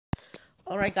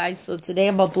Alright guys, so today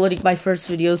I'm uploading my first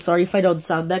video. Sorry if I don't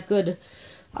sound that good.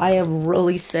 I am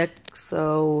really sick,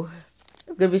 so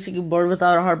I'm gonna be singing Born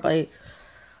Without a Heart by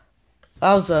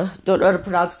Bowser. Don't know how to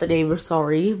pronounce the name, or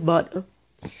sorry, but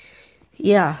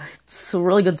yeah, it's a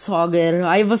really good song, and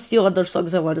I have a few other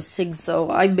songs I want to sing,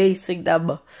 so I may sing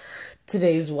them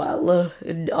today as well,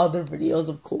 in other videos,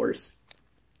 of course.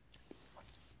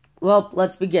 Well,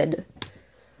 let's begin.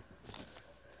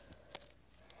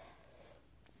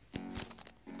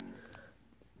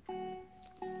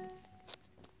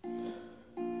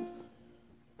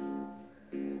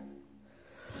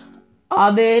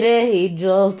 I'm an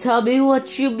angel, tell me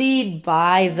what you mean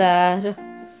by that.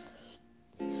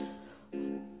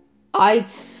 I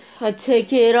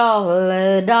take it all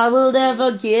and I will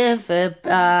never give it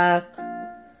back.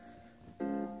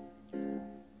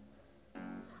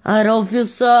 I don't feel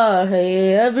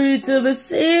sorry every time I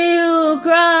see you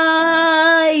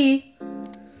cry.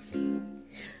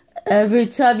 Every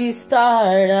time you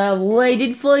start, I'm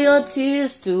waiting for your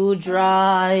tears to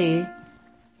dry.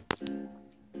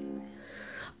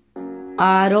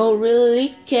 I don't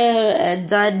really care,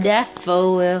 and I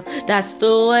never will. That's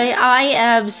the way I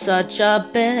am, such a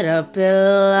bitter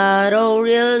pill. I don't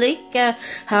really care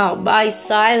how my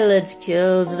silence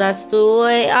kills. That's the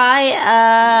way I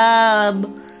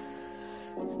am.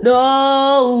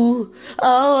 No,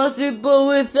 I wasn't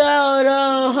born without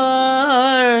a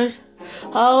heart.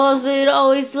 I wasn't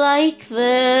always like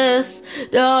this.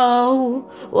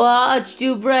 No, watched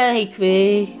you break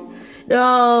me.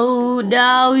 No,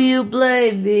 now you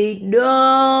blame me.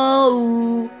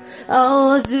 No, I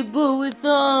wasn't born with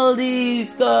all these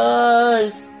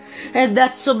scars, and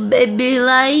that's what made me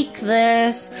like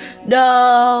this.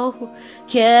 No,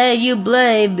 can you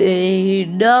blame me?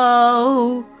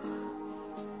 No,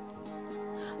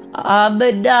 I'm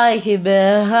a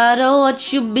nightmare. I know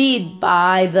what you mean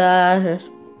by that.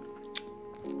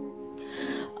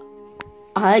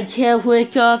 I can't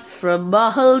wake up from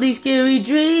all these scary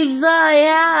dreams I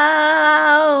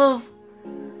have.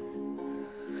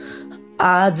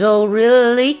 I don't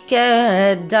really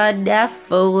care, and I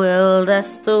never will.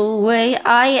 That's the way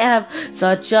I am,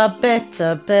 such a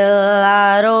bitter pill.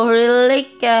 I don't really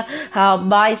care how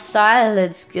my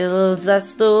silence kills.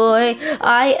 That's the way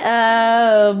I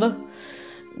am.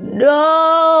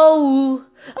 No,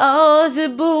 I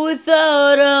wasn't born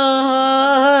without a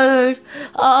heart.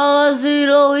 I wasn't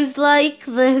always like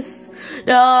this.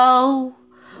 No,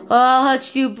 I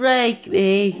watched you break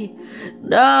me.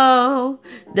 No,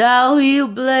 now you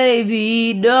blame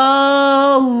me.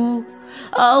 No,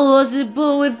 I wasn't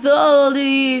born with all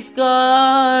these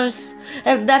scars,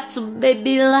 and that's what made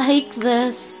me like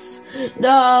this.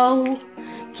 No,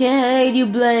 can you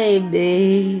blame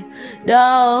me?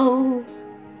 No,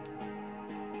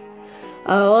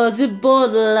 I wasn't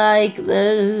born like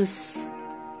this.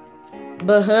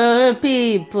 But hurt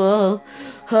people,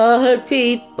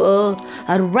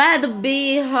 I'd rather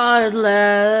be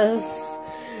heartless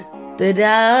than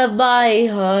have my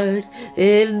heart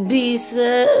in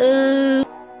pieces.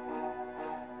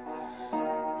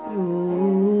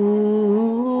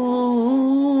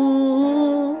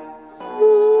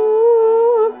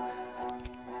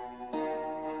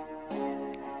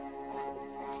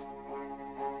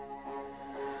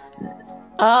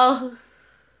 I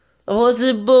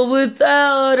wasn't born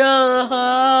without a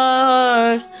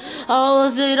heart. I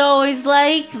wasn't always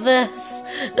like this.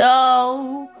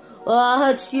 No,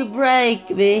 watched you break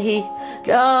me.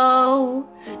 No,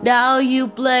 now you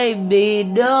blame me.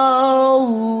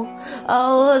 No,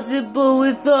 I wasn't born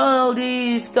with all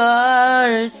these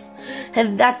scars,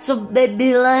 and that's what made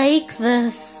me like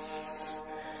this.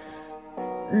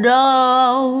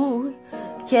 No,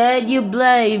 can you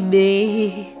blame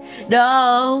me?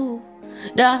 No,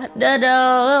 no, no,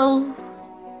 no.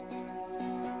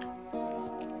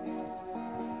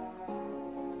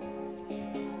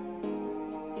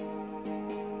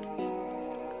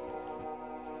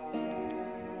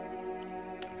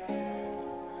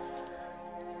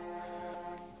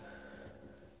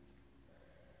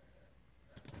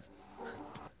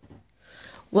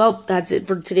 Well, that's it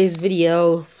for today's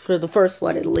video, for the first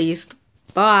one at least.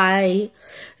 Bye.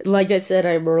 Like I said,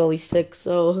 I'm really sick,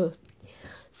 so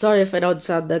sorry if I don't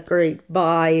sound that great.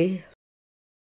 Bye.